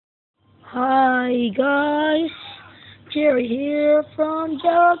Hi guys, Jerry here from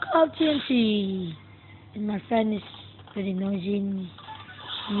Jericho TNT, and my friend is pretty noisy in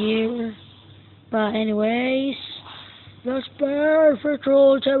here. But anyways, let's play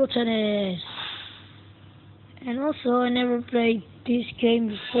virtual table tennis. And also, I never played this game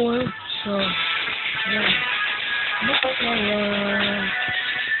before, so yeah.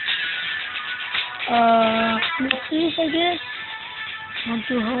 Bluetooth, I guess. Want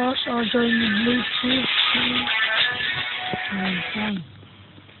to host or join the Bluetooth? Fine.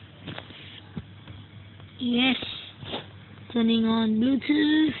 Yes, turning on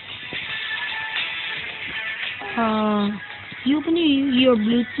Bluetooth. You open your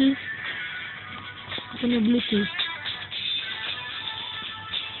Bluetooth. Open your Bluetooth.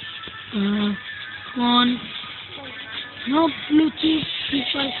 Come on. No Bluetooth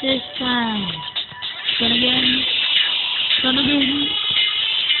devices time. Come again. Come again.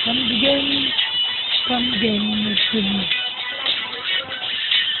 Come again. Come again.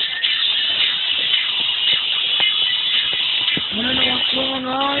 I don't know what's going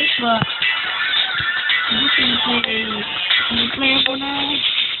on, but you can play for now.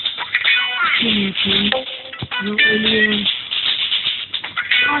 Can you please? No earlier.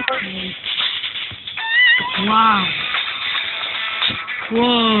 Okay. Wow.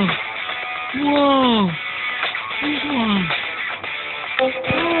 Whoa. Whoa. Whoa. Whoa.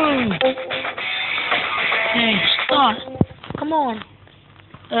 Hey, stop. Come on.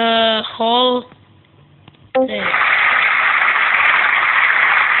 Hold. There.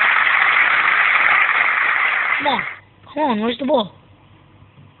 Come on, where's the ball?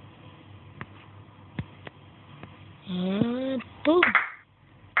 Boom.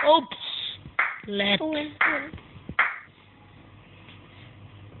 Oops. Let. Boom.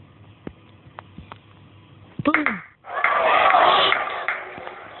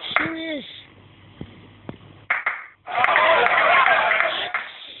 Serious.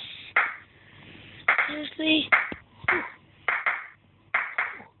 Seriously?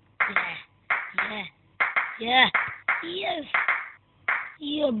 Yeah. Yes.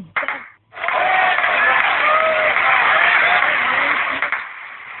 You're back.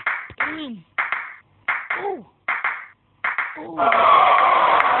 Boom. Oh.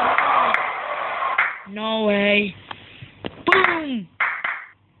 No way. Boom.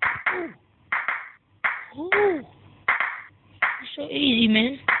 Oh. It's so easy,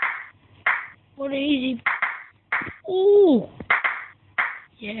 man. What easy. Oh.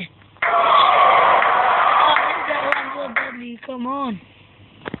 Yeah. That one's so deadly. Come on.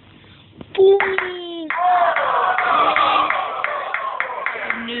 Boom.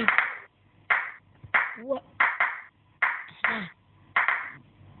 Noob. What?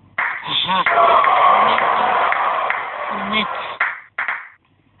 Net.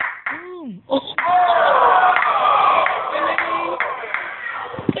 Boom. Oh.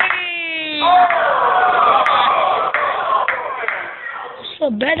 So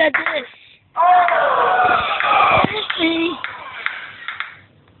bad at this. Seriously.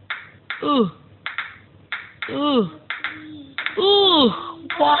 Ooh.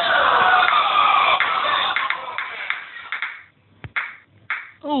 What?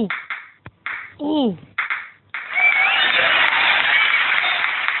 Ooh.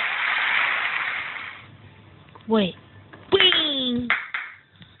 Wait. Bing.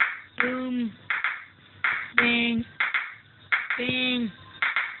 Boom. Bing. Bing.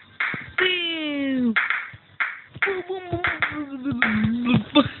 Boom.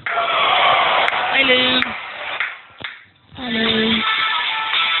 Hello.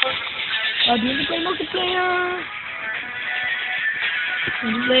 Do you want to play multiplayer?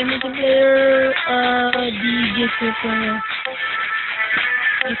 DJ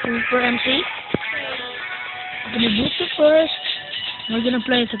Super MC. I'm gonna boost it first. We're gonna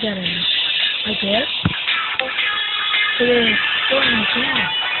play it together. Okay. Okay.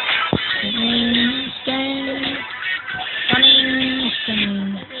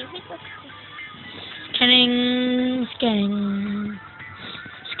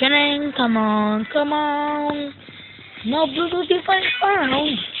 Scanning. Come on. No Bluetooth device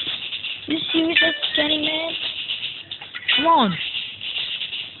found. You serious? That's scanning, man. Come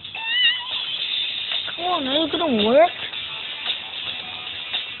on, are you gonna work?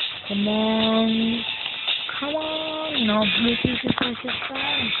 Come on. No Bluetooth device is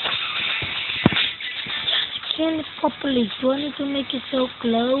found. Scan it properly. Do I need to make it so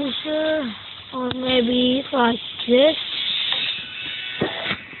closer? Or maybe like this?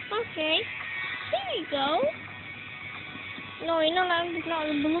 Okay. There you go. No, it's not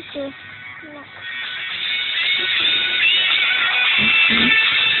the Bluetooth. No.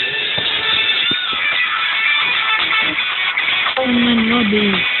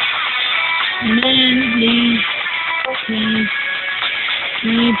 man, please. Please.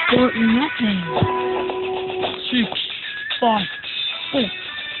 Report nothing. 6, 5, 4,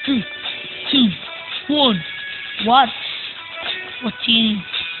 3, 2, 1. What? Watching.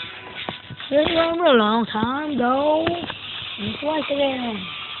 It's been a long time though. It's like that.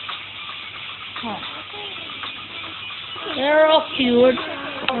 Oh. They're all cute.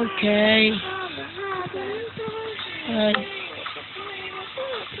 Okay.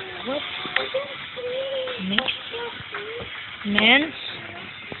 What? Man?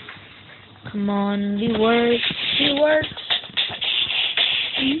 Come on, it works. It works.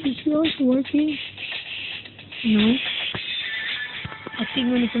 Is yours working? No. I think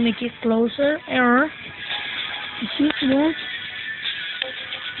we need to make it closer. Error. Is it work?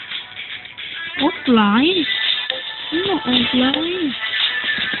 Offline? No, offline.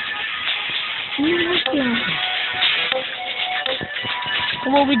 No, offline.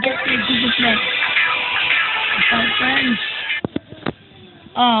 Come on, we just need to play. With our friends.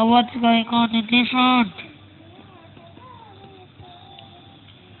 Oh, what's going on in this one?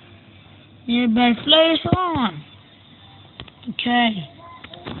 Yeah, but play is on. Okay.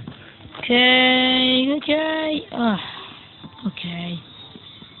 Okay.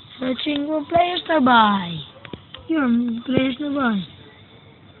 Searching for players nearby. Your players nearby.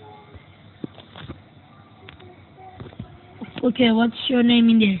 Okay, what's your name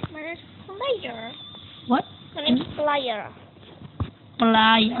in there? My name's Player. What? My name's Player.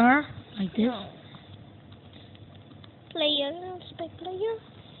 Player? Like this? No. Player. Spec Player.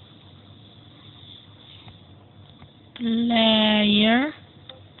 Player.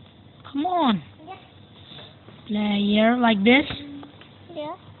 Come on. Yeah. Player, like this?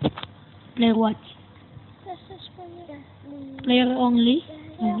 Yeah. Play what? This is Player. Player only?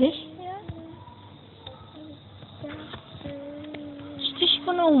 Like this? Yeah. Is this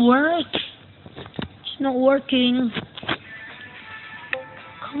gonna work? It's not working.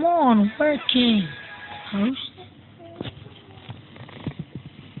 Come on, working. Host?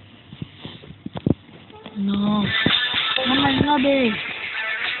 No. Oh my god.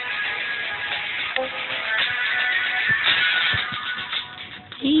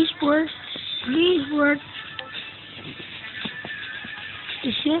 Please work. Please work.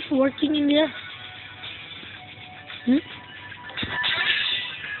 Is yours working in there? Hmm?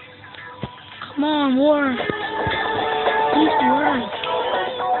 Come on, work. Please work.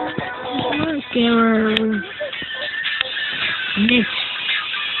 Please work. Error. Mix.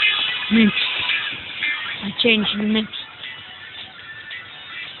 Mix. I changed the mix.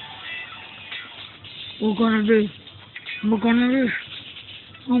 We're gonna do. We're gonna do.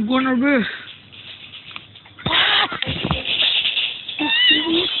 We're gonna do. Are you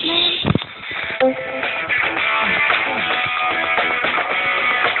serious, man?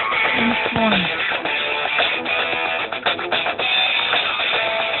 I'm fine.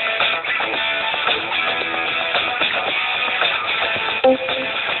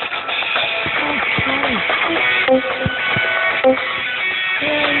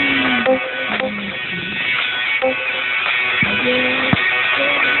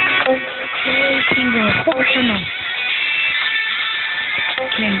 Personal.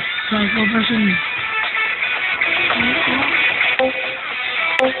 Okay, try for personal.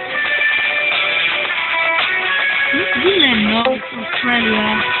 New Zealand, no, it's Australia.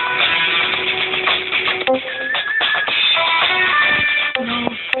 No, no,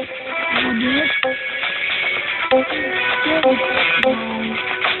 this. No,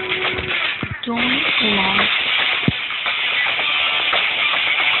 don't allow.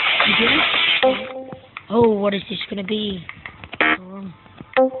 Again? Oh, what is this gonna be?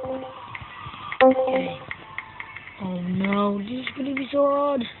 Okay. Oh no, this is gonna be so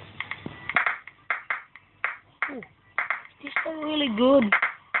hard. Oh, this is not really good.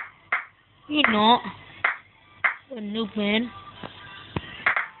 You're not. You're a noob, man.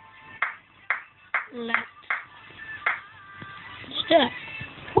 Left. Step.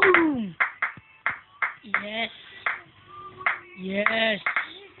 Boom. Yes. Yes.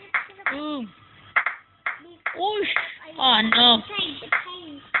 Boom. Oosh. Oh no.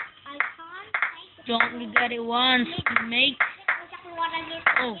 Don't you got it once, mate.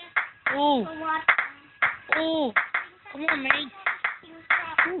 Oh. Oh. Oh. Come on, mate.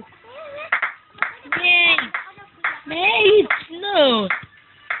 Ooh. Mate. Mate. No.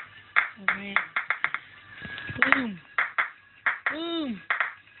 Oh, man. Boom. Boom.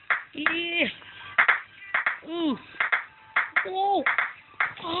 Yeah. Ooh. Whoa.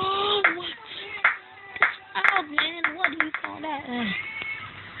 Oh, what? That's out, man. What do you call that?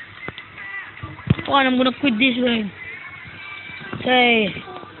 Fine, I'm gonna quit this way. Okay.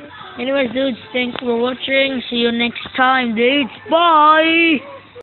 Anyways, dudes, thanks for watching. See you next time, dudes. Bye!